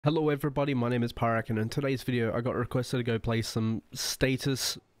Hello everybody, my name is Pyrac, and in today's video I got requested to go play some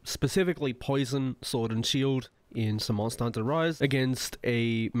status, specifically Poison, Sword and Shield in some Monster Hunter Rise against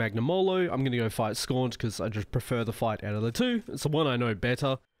a Magnamalo. I'm going to go fight Scorned because I just prefer the fight out of the two. It's the one I know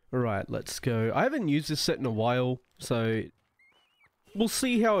better. Alright, let's go. I haven't used this set in a while, so we'll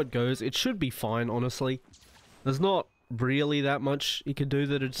see how it goes. It should be fine, honestly. There's not really that much he can do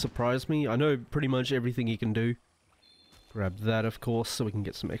that'd surprise me. I know pretty much everything he can do. Grab that, of course, so we can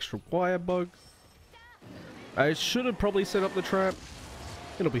get some extra wire bug. I should have probably set up the trap.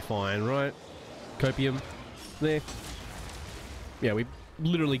 It'll be fine, right? Copium. There. Yeah, we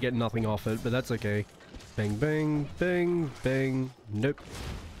literally get nothing off it, but that's okay. Bang, bang, bang, bang. Nope.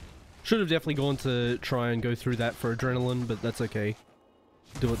 Should have definitely gone to try and go through that for adrenaline, but that's okay.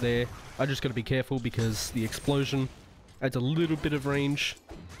 Do it there. I just gotta be careful because the explosion adds a little bit of range.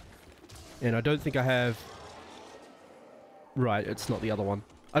 And I don't think I have... Right, it's not the other one.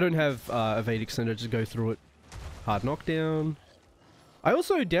 I don't have evade extender to go through it. Hard knockdown. I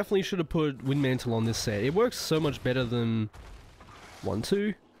also definitely should have put Wind Mantle on this set. It works so much better than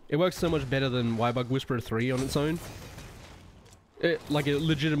 1-2. It works so much better than Wirebug Whisperer 3 on its own. It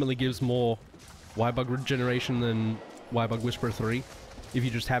legitimately gives more Wirebug regeneration than Wirebug Whisperer 3 if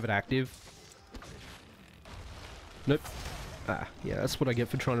you just have it active. Nope. Ah, yeah, that's what I get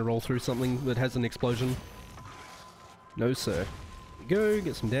for trying to roll through something that has an explosion. No sir. Go,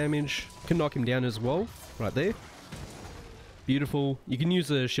 get some damage. Can knock him down as well. Right there. Beautiful. You can use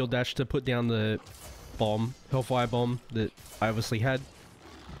a shield dash to put down the bomb, Hellfire bomb, that I obviously had.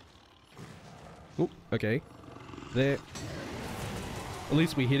 Oh, okay. There. At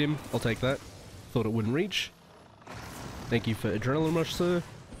least we hit him. I'll take that. Thought it wouldn't reach. Thank you for Adrenaline Rush, sir.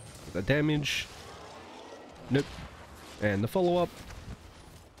 Get that damage. Nope. And the follow-up.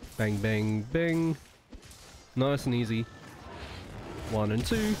 Bang, bang, bang. Nice and easy. 1 and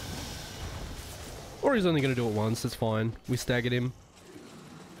 2. Or he's only going to do it once, that's fine. We staggered him.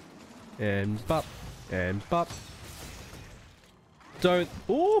 And bop. And bop. Don't...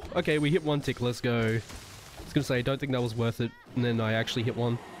 Oh! Okay, we hit one tick, let's go. I was going to say, don't think that was worth it. And then I actually hit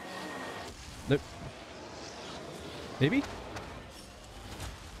one. Nope. Maybe?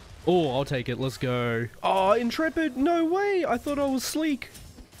 Oh, I'll take it, let's go. Oh, Intrepid! No way! I thought I was sleek.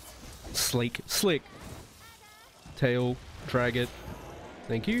 Slick. Tail, drag it.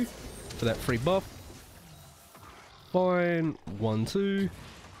 Thank you for that free buff. Fine. 1, 2.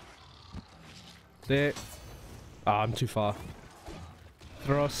 There. Ah, I'm too far.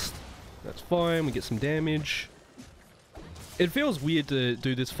 Thrust. That's fine. We get some damage. It feels weird to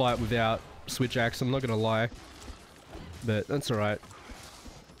do this fight without switch axe, I'm not gonna lie. But that's alright.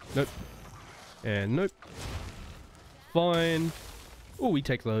 Nope. And nope. Fine. Oh, we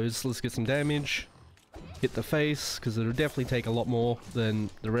take those. Let's get some damage. Hit the face, because it'll definitely take a lot more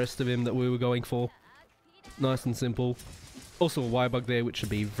than the rest of him that we were going for. Nice and simple. Also a Wirebug there, which should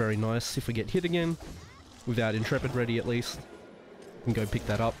be very nice if we get hit again. Without Intrepid ready at least. We can go pick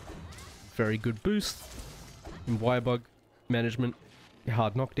that up. Very good boost. And Wirebug management.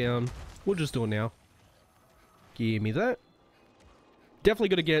 Hard knockdown. We'll just do it now. Give me that. Definitely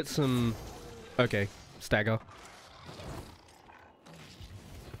gotta get some... Okay, stagger.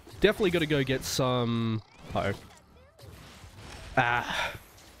 Definitely gotta go get some... Uh-oh. Ah.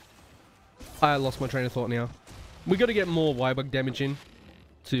 I lost my train of thought now. We gotta get more Wirebug damage in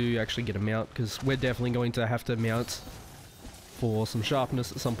to actually get a mount, because we're definitely going to have to mount for some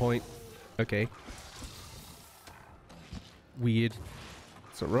sharpness at some point. Okay. Weird.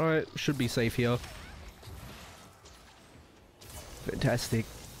 It's alright. Should be safe here. Fantastic.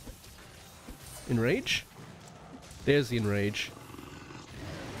 Enrage? There's the Enrage.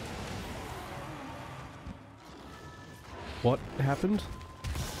 What happened?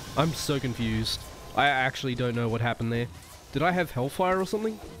 I'm so confused. I actually don't know what happened there. Did I have Hellfire or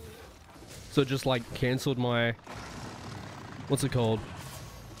something? So it just like cancelled my... What's it called?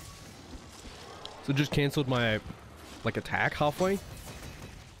 So it just cancelled my like attack halfway?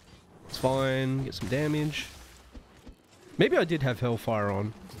 It's fine. Get some damage. Maybe I did have Hellfire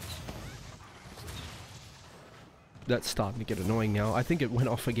on. That's starting to get annoying now. I think it went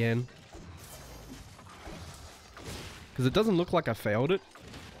off again. Because it doesn't look like I failed it.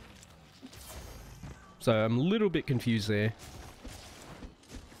 So I'm a little bit confused there.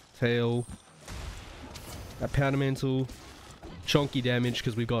 Tail. That Powder Mantle. Chonky damage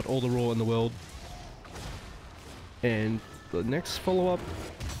because we've got all the raw in the world. And the next follow-up.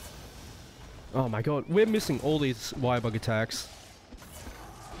 Oh my god, we're missing all these Wirebug attacks.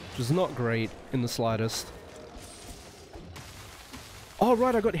 Which is not great in the slightest. Oh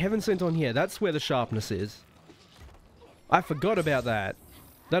right, I got Heaven Sent on here. That's where the sharpness is. I forgot about that.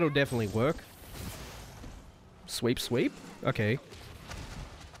 That'll definitely work. Sweep, sweep? Okay.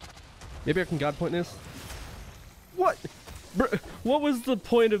 Maybe I can guard point this? What? Bro, what was the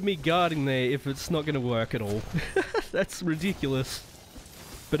point of me guarding there if it's not going to work at all? That's ridiculous.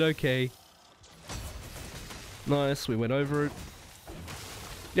 But okay. Nice, we went over it.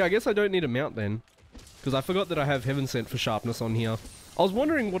 Yeah, I guess I don't need a mount then. Because I forgot that I have Heaven Sent for sharpness on here. I was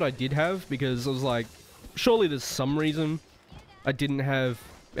wondering what I did have, because I was like, surely there's some reason I didn't have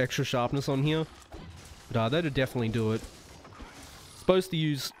extra sharpness on here. But that'd definitely do it. Supposed to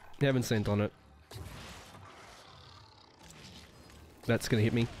use Heaven Sent on it. That's gonna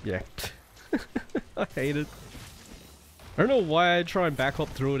hit me. Yeah. I hate it. I don't know why I try and back hop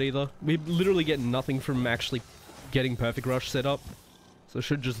through it either. We literally get nothing from actually getting Perfect Rush set up. So I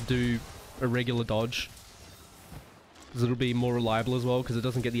should just do a regular dodge. Because it'll be more reliable as well, because it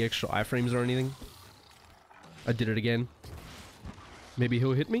doesn't get the extra iframes or anything. I did it again. Maybe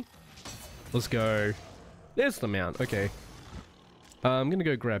he'll hit me? Let's go. There's the mount, okay. I'm gonna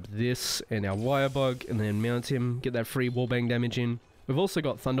go grab this and our wire bug and then mount him, get that free wallbang damage in. We've also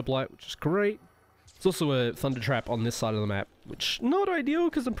got Thunderblight, which is great. There's also a Thunder Trap on this side of the map, which not ideal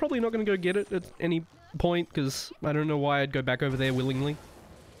because I'm probably not gonna go get it at any point because I don't know why I'd go back over there willingly.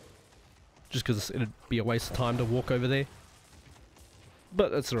 Just because it'd be a waste of time to walk over there.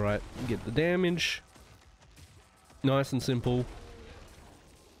 But that's alright. Get the damage. Nice and simple.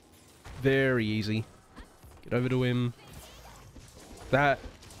 Very easy. Get over to him. That's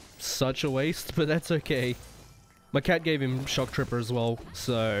such a waste, but that's okay. My cat gave him Shock Tripper as well,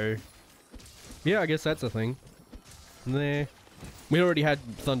 so... yeah, I guess that's a thing. There. We already had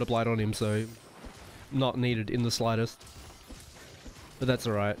Thunderblight on him, so... not needed in the slightest. But that's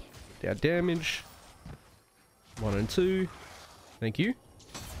alright. Our damage. 1 and 2. Thank you.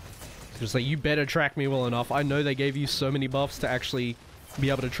 Just like, you better track me well enough. I know they gave you so many buffs to actually be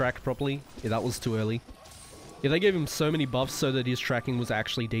able to track properly. Yeah, that was too early. Yeah, they gave him so many buffs so that his tracking was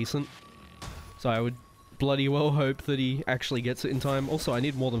actually decent. So I would bloody well hope that he actually gets it in time. Also, I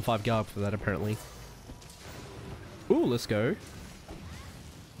need more than 5 guard for that, apparently. Ooh, let's go.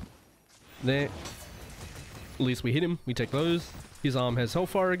 There. At least we hit him. We take those. His arm has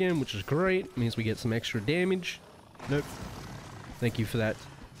Hellfire again, which is great. Means we get some extra damage. Nope. Thank you for that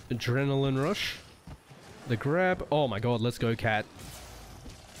adrenaline rush. The grab. Oh my god, let's go, cat.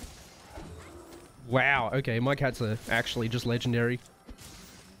 Wow, okay, my cats are actually just legendary.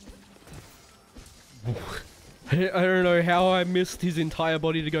 I don't know how I missed his entire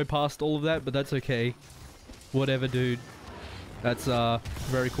body to go past all of that, but that's okay. Whatever, dude. That's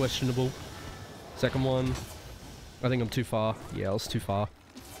very questionable. Second one. I think I'm too far. Yeah, I was too far.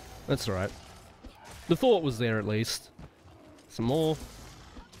 That's alright. The thought was there at least. Some more.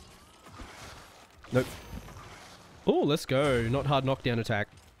 Nope. Oh, let's go. Not hard knockdown attack.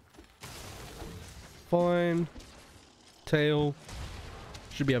 Fine. Tail.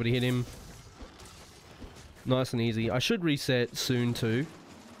 Should be able to hit him. Nice and easy. I should reset soon too.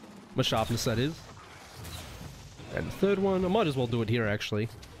 My sharpness, that is. And the third one, I might as well do it here actually.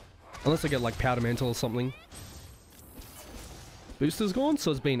 Unless I get like Powder Mantle or something. Booster's gone,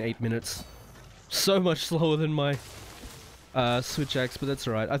 so it's been 8 minutes. So much slower than my Switch Axe, but that's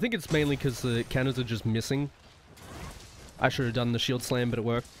alright. I think it's mainly because the counters are just missing. I should have done the shield slam, but it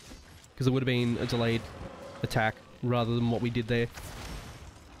worked. Because it would have been a delayed attack rather than what we did there.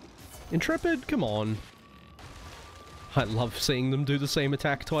 Intrepid, come on. I love seeing them do the same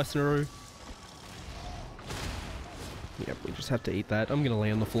attack twice in a row. Yep, we just have to eat that. I'm going to lay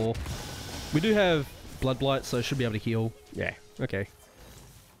on the floor. We do have Blood Blight, so I should be able to heal. Yeah, okay.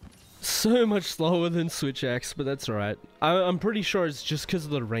 So much slower than Switch Axe, but that's alright. I'm pretty sure it's just because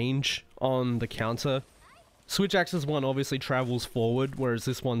of the range on the counter. Switch Axe's one obviously travels forward, whereas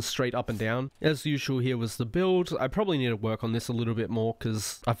this one's straight up and down. As usual, here was the build. I probably need to work on this a little bit more,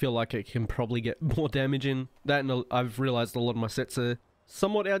 because I feel like it can probably get more damage in. That, and I've realized a lot of my sets are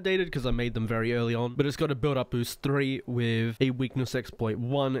somewhat outdated, because I made them very early on. But it's got a build up boost 3 with a weakness exploit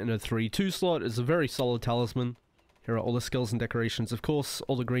 1 and a 3-2 slot. It's a very solid talisman. Here are all the skills and decorations. Of course,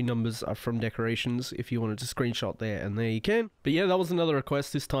 all the green numbers are from decorations, if you wanted to screenshot there, and there you can. But yeah, that was another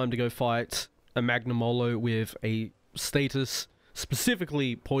request, this time to go fight a Magnamalo with a status,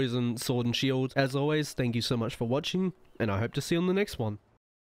 specifically Poison, Sword and Shield. As always, thank you so much for watching, and I hope to see you on the next one.